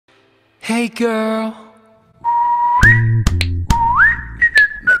Hey girl,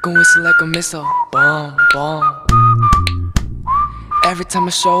 make a whistle like a missile, boom, boom. Every time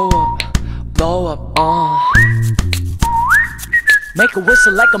I show up, blow up, Make a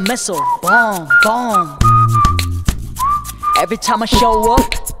whistle like a missile, boom, boom. Every time I show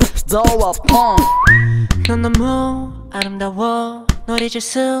up, blow up, 넌 너무 아름다워 널 잊을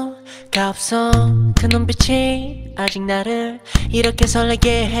수가 없어 그 눈빛이 아직 나를 이렇게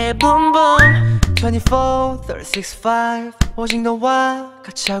설레게 해 boom boom 24, 365 오직 너와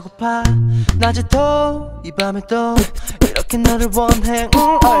같이 하고파 낮에도 이 밤에도 이렇게 너를 원해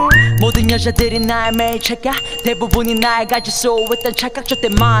모든 여자들이 나의 매일 착각 대부분이 나의 가질 수 있던 착각저 때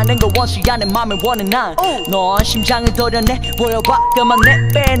많은 걸 원시 안에 맘을 원해 난 넌 심장을 도려내 보여봐 그만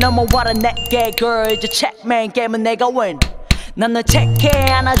내배 넘어와라 내게 girl 이제 checkmate 게임은 내가 win 난 널 체크해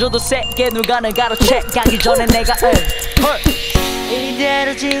안아줘도 세게 누가 널 가로채가기 전에 내가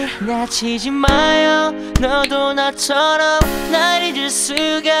이대로 지나치지 마요 너도 나처럼 날 잊을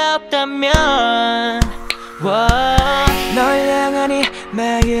수가 없다면 널 향한 이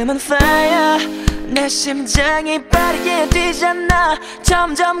마음은 fire 내 심장이 빠르게 뛰잖아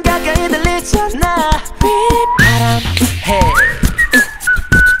점점 가까이 들리잖아 휘바람 hey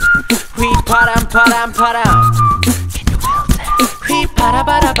휘바람 바람 바람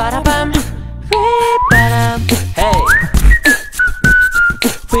휘바라바라바라밤 휘바람 hey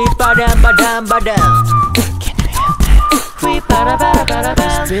휘바람 바람 바람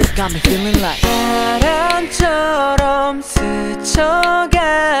휘바라바라바라밤 This got me feeling like 바람처럼 스쳐가는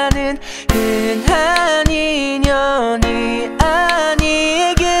흔한 인연이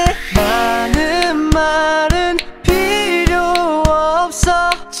아니게 많은 말은 필요 없어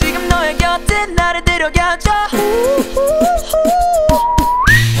지금 너의 곁에 나를 데려가줘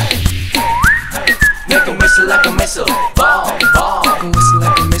Make a whistle like a missile, boom, boom. Make a whistle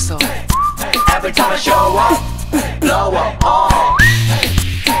like a missile. Every time I show up, blow up,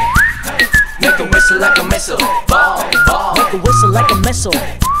 Make a whistle like a missile, boom, boom. Make a whistle like a missile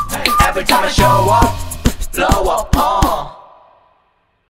Every time I show up, blow up,